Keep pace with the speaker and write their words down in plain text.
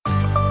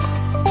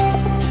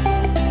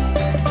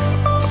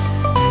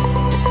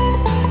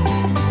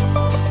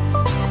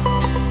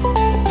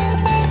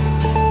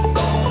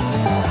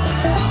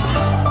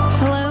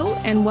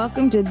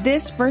welcome to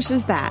This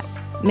Versus That,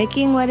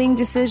 Making Wedding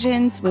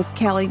Decisions with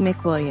Kelly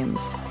McWilliams.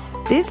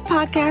 This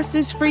podcast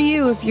is for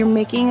you if you're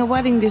making a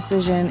wedding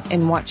decision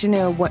and want to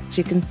know what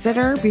to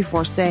consider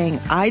before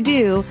saying I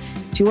do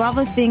to all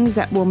the things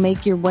that will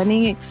make your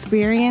wedding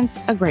experience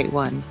a great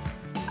one.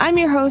 I'm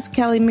your host,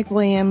 Kelly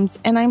McWilliams,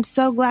 and I'm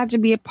so glad to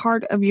be a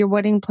part of your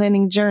wedding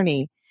planning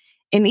journey.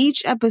 In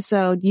each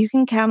episode, you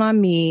can count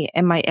on me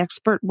and my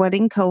expert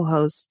wedding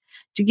co-hosts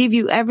to give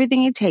you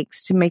everything it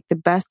takes to make the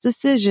best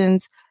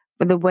decisions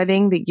for the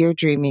wedding that you're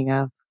dreaming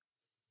of.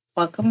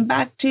 Welcome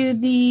back to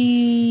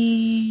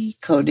the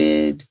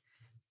Coded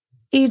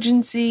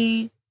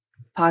Agency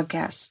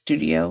podcast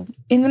studio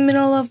in the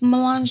middle of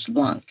Mélange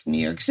Blanc, New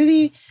York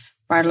City,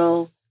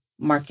 Bridal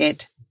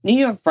Market, New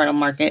York Bridal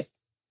Market,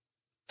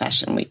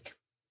 Fashion Week.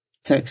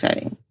 So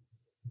exciting.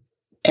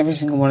 Every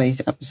single one of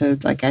these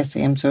episodes, like I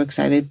say, I'm so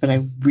excited, but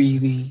I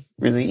really,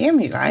 really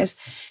am, you guys.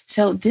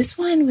 So this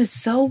one was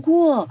so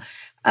cool.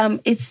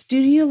 It's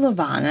Studio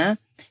Levana,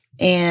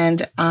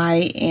 and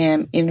I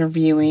am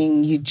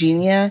interviewing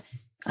Eugenia.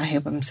 I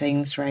hope I'm saying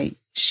this right.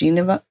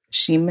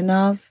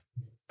 Shamanov.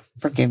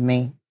 Forgive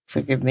me.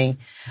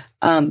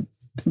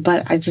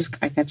 But I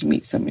got to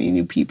meet so many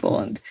new people,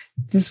 and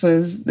this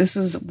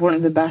is one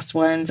of the best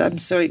ones. I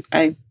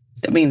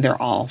mean,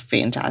 they're all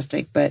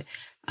fantastic, but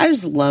I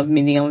just love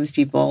meeting all these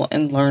people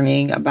and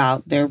learning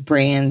about their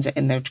brands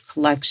and their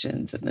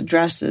collections and the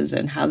dresses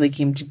and how they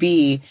came to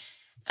be.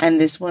 And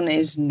this one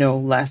is no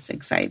less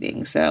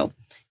exciting. So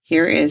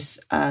here is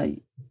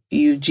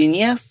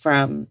Eugenia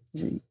from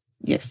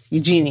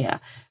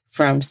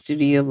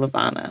Studio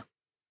Levana.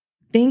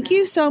 Thank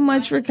you so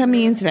much for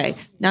coming in today.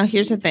 Now,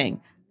 here's the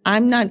thing.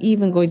 I'm not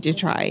even going to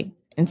try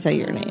and say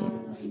your name.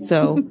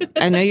 So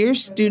I know you're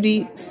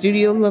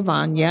Studio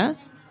Levana,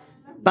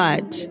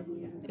 but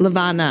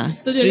Levana.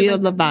 Studio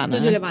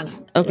Levana.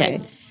 Okay.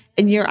 Right.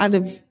 And you're out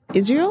of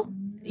Israel?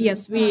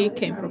 Yes, we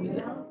came from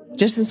Israel.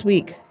 Just this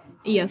week?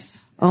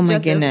 Yes. Oh, my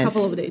goodness. A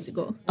couple of days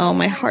ago. Oh,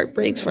 my heart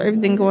breaks for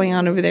everything going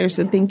on over there.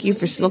 So thank you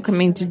for still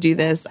coming to do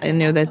this. I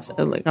know that's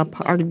like a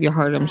part of your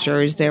heart, I'm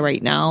sure, is there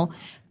right now.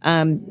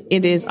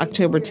 It is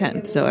October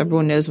 10th, so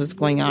everyone knows what's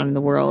going on in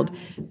the world.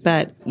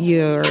 But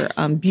your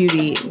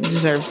beauty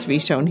deserves to be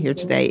shown here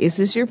today. Is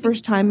this your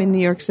first time in New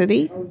York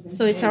City?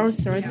 So it's our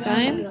third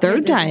time.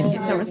 Third time?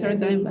 It's our third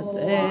time, but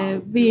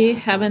we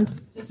haven't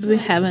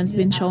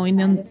been showing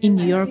in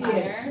New York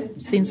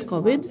since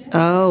COVID.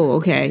 Oh,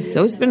 okay.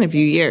 So it's been a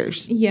few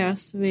years.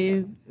 Yes,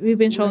 we've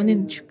been showing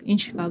in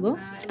Chicago.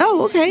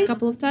 Oh, okay. A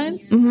couple of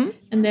times,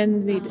 and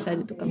then we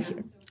decided to come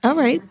here. All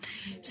right.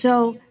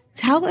 So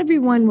tell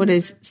everyone what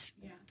is.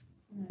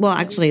 Well,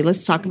 actually,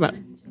 let's talk about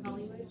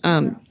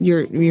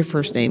your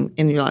first name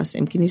and your last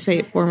name. Can you say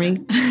it for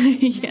me?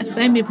 Yes,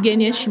 I'm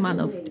Eugenia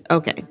Shamanov.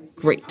 Okay,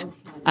 great.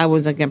 I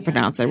wasn't going to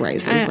pronounce it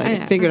right, so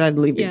I figured I'd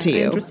leave it to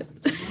you.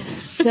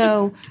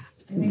 So,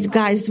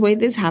 guys, the way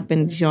this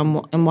happened,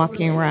 I'm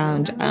walking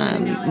around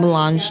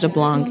Mélange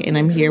Blanc, and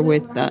I'm here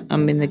with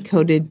I'm in the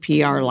Coded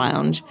PR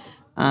Lounge.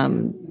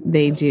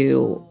 They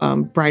do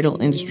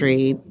bridal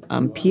industry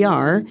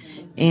PR,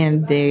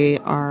 and they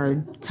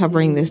are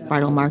covering this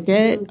bridal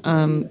market.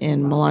 And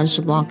Mélange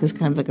Blanc is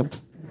kind of like a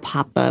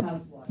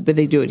pop-up, but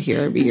they do it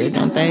here every year,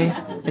 don't they?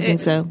 I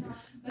think so.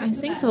 I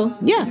think so.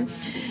 Yeah.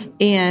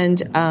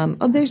 And,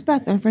 there's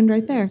Beth, our friend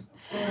right there.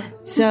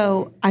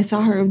 So I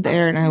saw her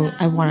there, and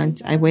I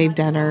waved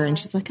at her, and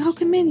she's like, "Oh,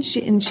 come in."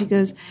 She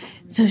goes,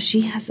 so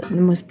she has the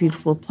most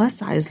beautiful plus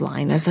size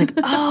line. I was like,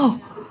 "Oh,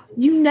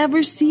 you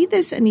never see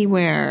this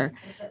anywhere."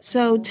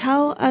 So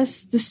tell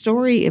us the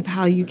story of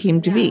how you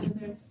came to be.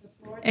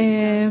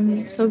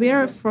 So we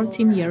are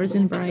 14 years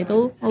in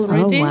bridal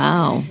already. Oh,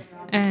 wow.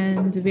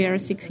 And we are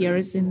 6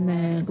 years in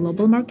the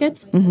global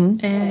market.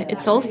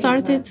 It's all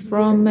started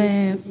from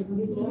a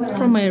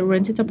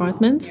rented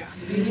apartment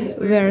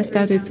where I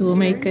started to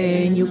make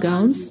new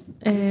gowns.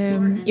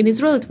 In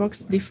Israel, it works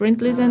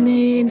differently than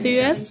in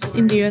the US.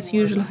 In the US, you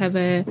usually have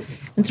an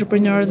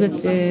entrepreneur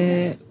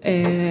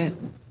that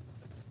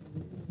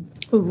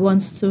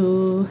wants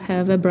to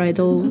have a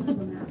bridal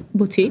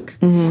boutique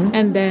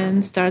and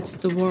then starts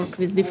to work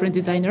with different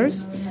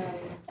designers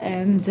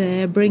and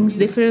brings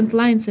different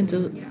lines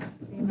into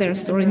their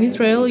store. In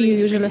Israel, you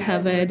usually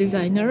have a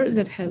designer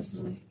that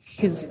has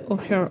his or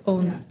her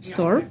own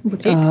store,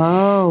 boutique.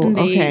 Oh,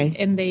 okay.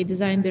 And they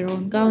design their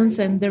own gowns,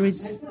 and there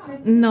is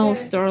no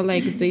store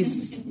like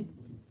this,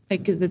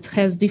 like that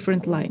has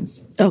different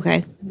lines.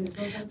 Okay.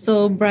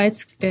 So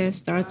brides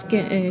start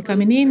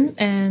coming in,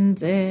 and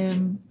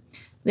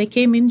they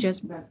came in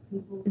just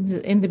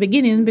in the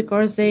beginning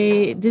because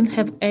they didn't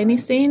have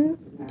anything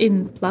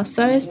in plus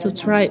size to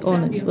try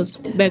on. It was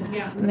back,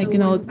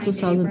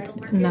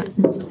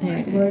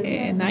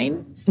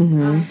 2009.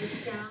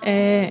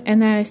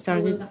 And I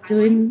started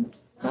doing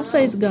plus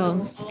size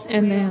gowns,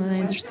 and then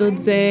I understood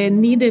the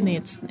need in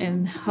it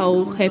and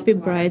how happy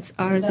brides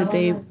are that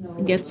they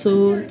get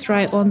to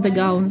try on the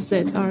gowns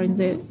that are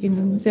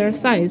in their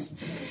size.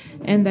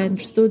 and I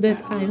understood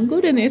that I'm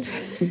good in it.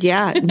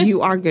 Yeah,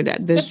 you are good at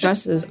it. Those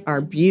dresses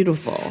are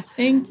beautiful.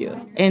 Thank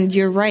you. And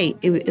you're right.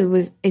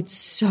 It's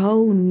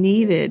so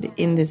needed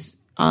in this,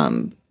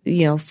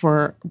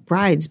 for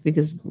brides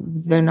because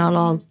they're not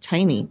all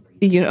tiny,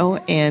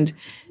 and,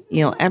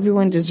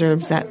 everyone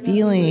deserves that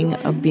feeling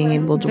of being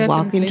able to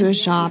walk into a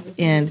shop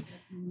and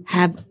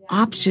have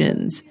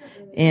options.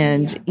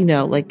 And,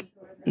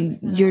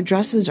 your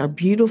dresses are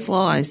beautiful.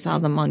 I saw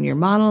them on your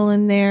model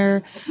in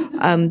there.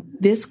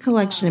 This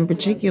collection in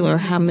particular,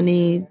 how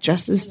many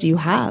dresses do you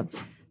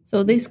have?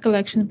 So this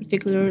collection in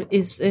particular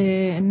is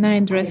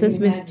 9 dresses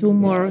with 2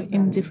 more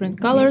in different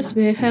colors.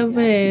 We have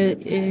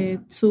 2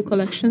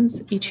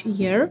 collections each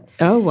year.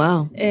 Oh,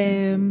 wow.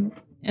 And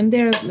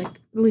they're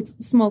like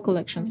small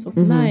collections of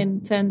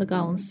 9, 10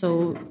 gowns.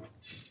 So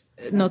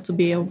not to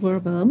be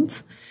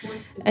overwhelmed.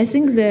 I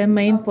think the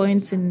main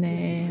point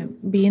in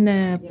being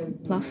a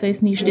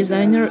plus-size niche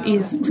designer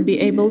is to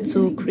be able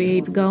to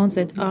create gowns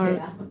that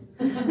are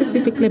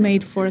specifically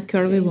made for a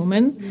curvy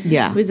woman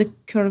with a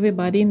curvy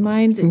body in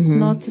mind. It's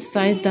not a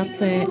sized up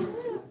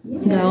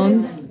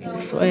gown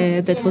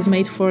that was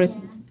made for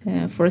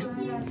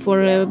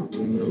a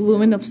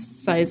woman of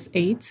size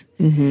 8.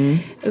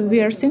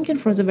 We are thinking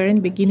from the very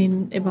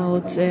beginning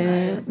about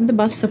the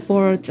bust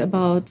support,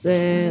 about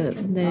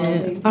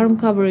the arm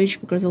coverage,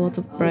 because a lot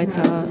of brides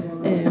are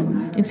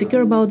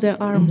insecure about their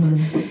arms,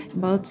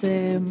 about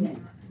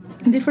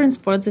different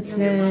spots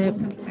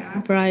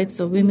that brides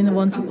or women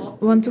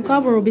want to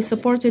cover or be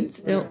supported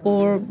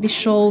or be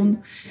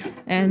shown,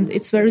 and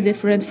it's very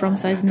different from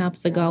sizing up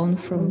the gown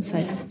from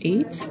size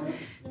 8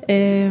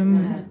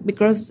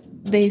 because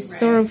they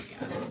serve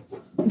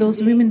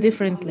those women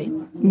differently.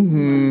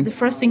 The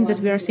first thing that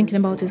we are thinking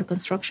about is the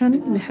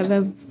construction. We have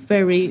a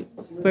very,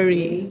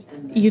 very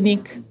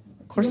unique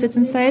corset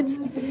inside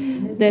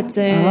that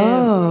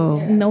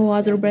no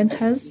other brand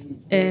has.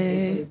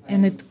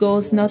 And it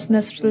goes not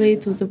necessarily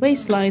to the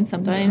waistline.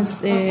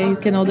 Sometimes you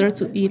can order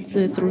to it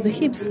through the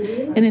hips,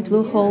 and it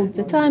will hold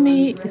the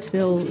tummy. It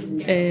will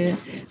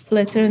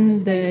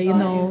flatten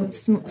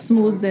the,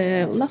 smooth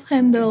the love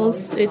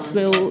handles. It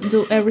will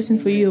do everything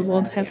for you. You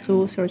won't have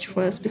to search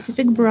for a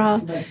specific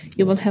bra.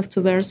 You won't have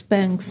to wear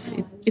Spanx.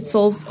 It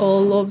solves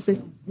all of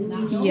the.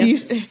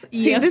 Yes.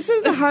 See, this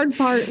is the hard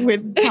part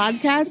with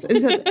podcasts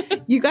is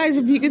that you guys,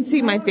 if you can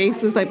see my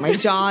face, is like my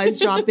jaw is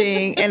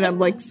dropping and I'm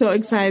like so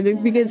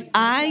excited because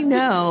I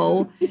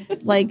know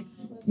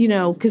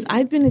because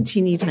I've been a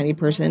teeny tiny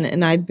person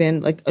and I've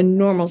been like a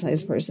normal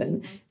sized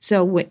person.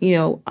 So,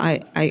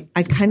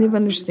 I kind of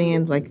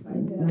understand like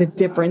the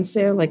difference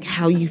there, like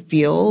how you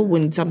feel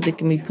when something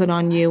can be put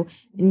on you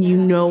and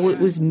it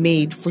was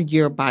made for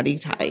your body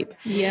type.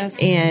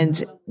 Yes.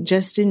 And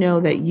just to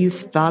know that you've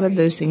thought of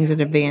those things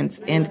in advance.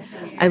 And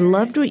I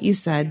loved what you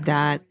said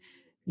that,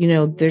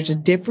 there's a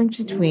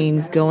difference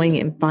between going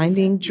and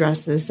finding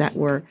dresses that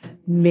were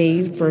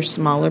made for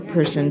smaller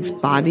person's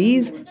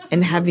bodies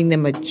and having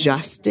them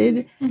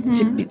adjusted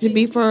to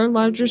be for a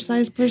larger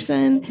size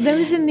person. There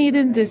is a need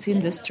in this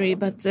industry,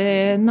 but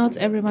not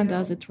everyone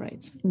does it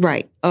right.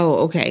 Right.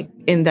 Oh, okay.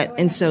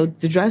 And so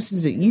the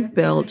dresses that you've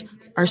built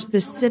are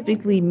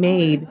specifically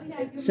made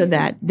so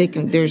that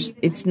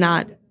it's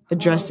not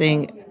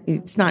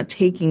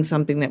taking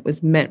something that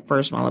was meant for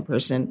a smaller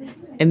person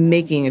and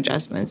making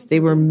adjustments. They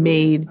were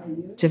made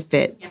to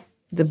fit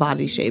the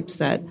body shapes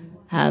that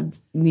have,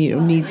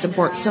 need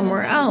support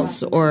somewhere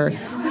else or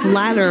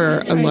flatter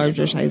a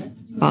larger size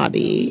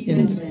body.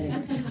 And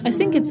I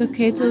think it's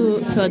okay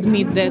to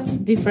admit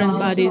that different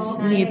bodies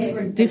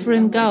need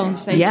different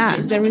gowns.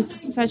 There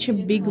is such a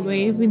big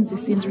wave in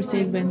this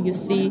industry when you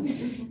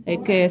see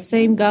like a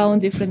same gown,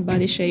 different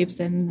body shapes,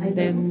 and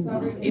then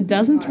it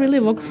doesn't really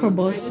work for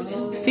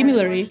both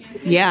similarly.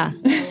 Yeah.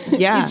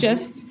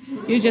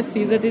 You just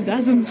see that it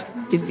doesn't.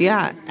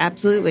 Yeah,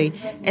 absolutely.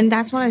 And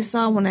that's what I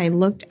saw when I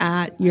looked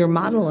at your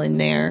model in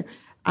there.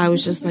 I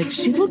was just like,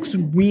 she looks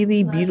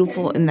really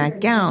beautiful in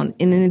that gown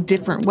and in a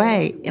different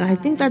way. And I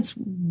think that's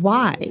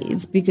why.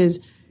 It's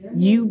because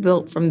you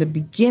built from the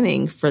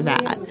beginning for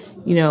that,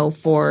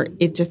 for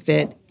it to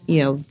fit,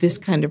 this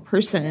kind of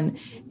person.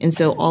 And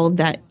so all of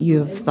that you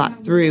have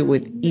thought through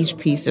with each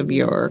piece of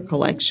your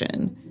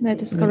collection.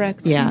 That is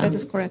correct. Yeah. That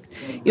is correct.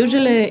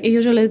 Usually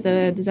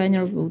the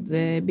designer would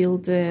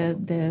build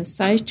the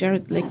size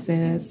chart, like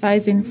the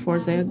sizing for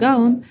the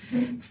gown,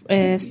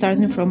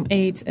 starting from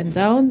 8 and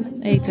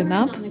down, 8 and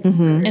up.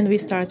 And we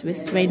start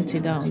with 20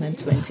 down and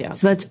 20 up.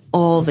 So that's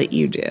all that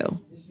you do.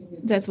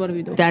 That's what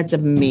we do. That's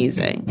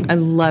amazing. I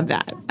love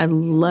that. I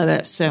love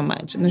that so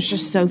much. And there's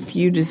just so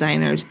few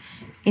designers.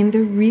 And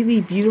they're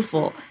really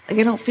beautiful. Like,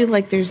 I don't feel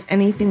like there's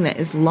anything that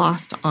is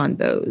lost on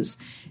those.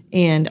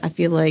 And I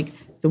feel like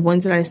the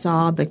ones that I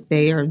saw, like,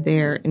 they are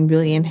there and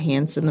really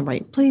enhanced in the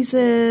right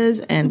places.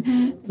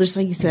 And just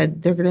like you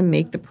said, they're going to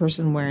make the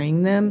person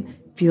wearing them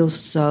feel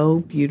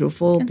so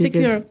beautiful. And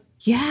secure.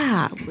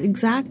 Yeah,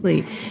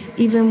 exactly.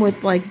 Even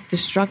with, like, the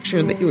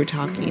structure that you were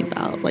talking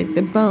about, like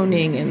the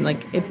boning and,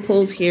 like, it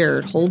pulls here,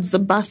 it holds the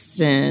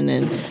bust in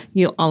and,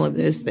 all of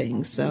those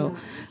things. So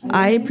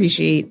I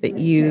appreciate that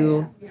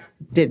you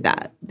did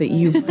that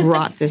you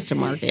brought this to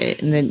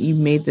market and then you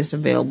made this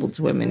available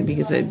to women,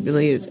 because it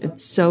really is,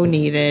 it's so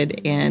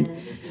needed. And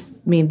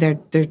I mean,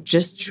 they're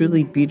just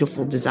truly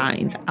beautiful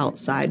designs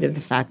outside of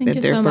the fact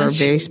that they're for a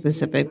very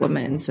specific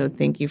woman. So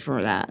thank you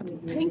for that.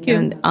 Thank you.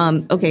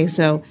 And okay,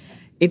 so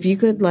if you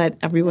could let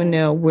everyone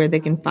know where they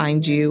can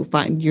find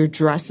your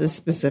dresses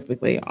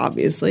specifically,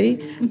 obviously.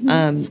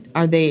 Mm-hmm.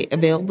 Are they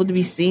available to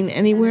be seen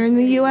anywhere in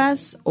the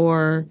U.S.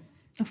 or?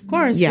 Of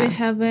course, we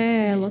have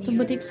lots of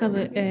boutiques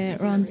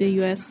around the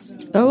U.S.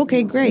 Oh,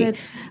 okay,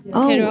 great.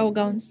 That carry our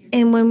gowns.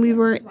 And when we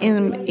were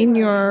in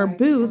your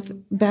booth,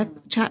 Beth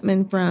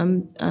Chapman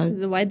from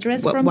the White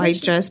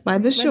Dress by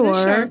the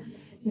Shore.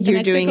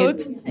 You're doing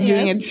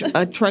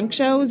a trunk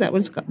show? Is that what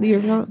it's called?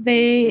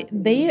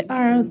 They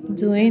are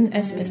doing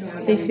a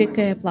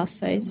specific plus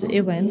size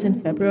event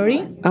in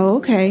February. Oh,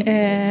 okay.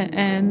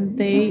 And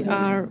they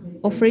are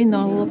offering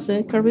all of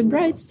the curvy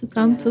brides to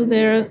come to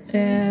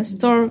their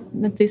store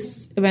at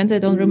this event. I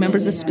don't remember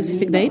the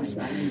specific dates.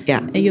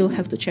 Yeah. You'll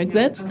have to check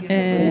that.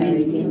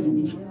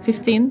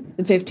 15.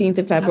 The 15th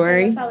of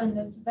February.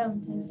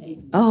 Valentine's Day.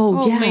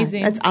 Oh, yeah.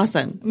 Amazing. That's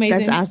awesome. Amazing.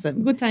 That's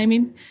awesome. Good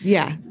timing.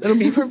 Yeah, it'll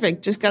be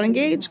perfect. Just got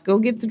engaged, go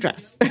get the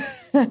dress.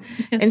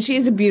 And she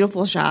has a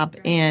beautiful shop,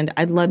 and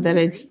I love that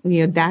it's,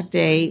 that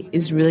day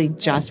is really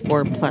just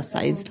for plus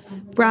size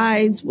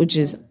brides, which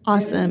is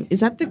awesome.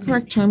 Is that the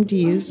correct term to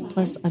use?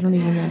 Plus, I don't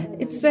even know.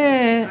 It's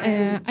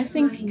I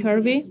think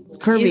curvy.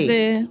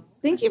 Curvy.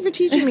 Thank you for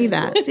teaching me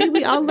that. See,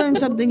 we all learn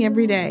something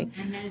every day.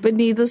 But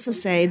needless to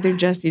say, they're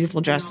just beautiful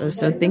dresses.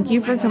 So thank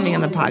you for coming on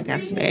the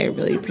podcast today. I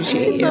really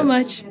appreciate Thank you so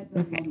much.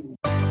 Okay.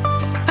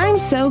 I'm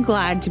so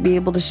glad to be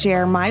able to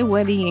share my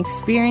wedding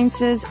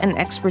experiences and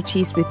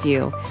expertise with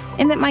you,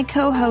 and that my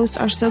co-hosts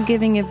are so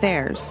giving of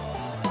theirs.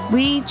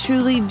 We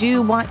truly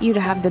do want you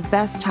to have the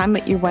best time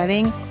at your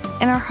wedding,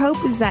 and our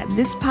hope is that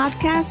this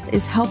podcast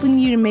is helping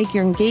you to make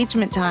your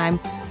engagement time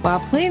while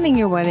planning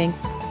your wedding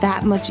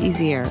that much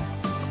easier.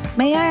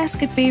 May I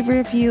ask a favor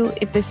of you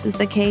if this is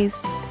the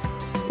case?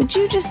 Would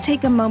you just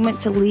take a moment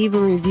to leave a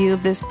review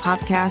of this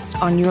podcast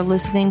on your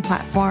listening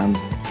platform?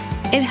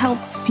 It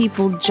helps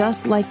people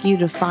just like you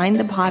to find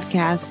the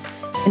podcast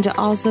and to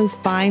also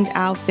find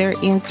out their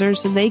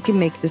answers so they can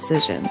make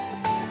decisions.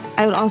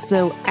 I would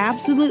also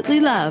absolutely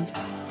love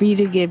for you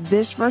to give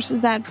This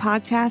Versus That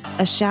podcast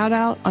a shout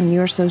out on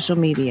your social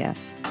media.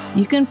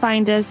 You can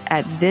find us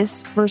at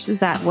This Versus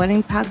That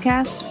Wedding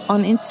Podcast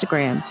on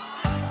Instagram.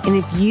 And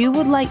if you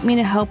would like me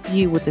to help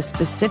you with a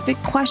specific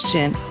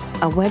question,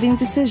 a wedding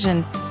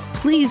decision,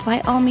 please by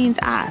all means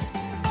ask.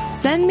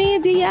 Send me a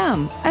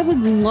DM. I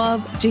would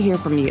love to hear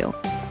from you.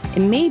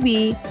 And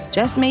maybe,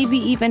 just maybe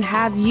even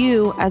have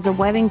you as a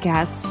wedding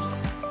guest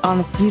on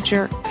a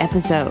future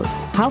episode.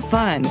 How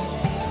fun.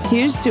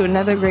 Here's to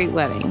another great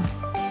wedding.